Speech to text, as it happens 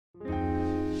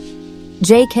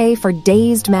JK for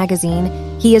Dazed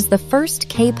Magazine, he is the first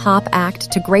K-pop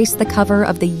act to grace the cover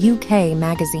of the UK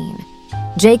magazine.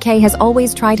 JK has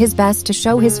always tried his best to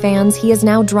show his fans he is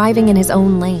now driving in his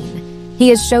own lane. He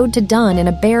is showed to done in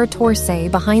a bare torso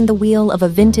behind the wheel of a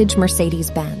vintage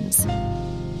Mercedes-Benz.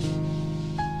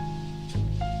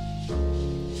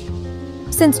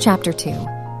 Since Chapter 2,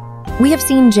 we have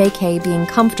seen JK being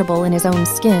comfortable in his own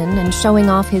skin and showing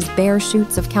off his bare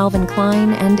shoots of Calvin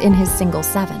Klein and in his single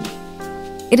 7.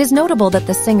 It is notable that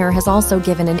the singer has also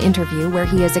given an interview where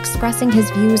he is expressing his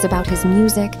views about his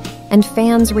music and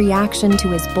fans' reaction to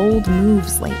his bold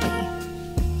moves lately.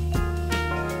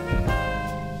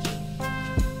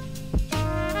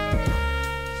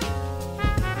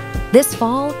 This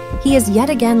fall, he is yet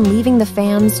again leaving the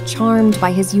fans charmed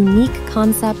by his unique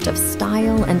concept of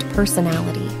style and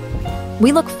personality.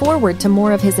 We look forward to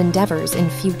more of his endeavors in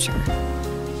future.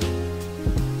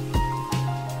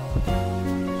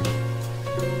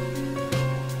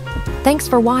 Thanks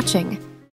for watching.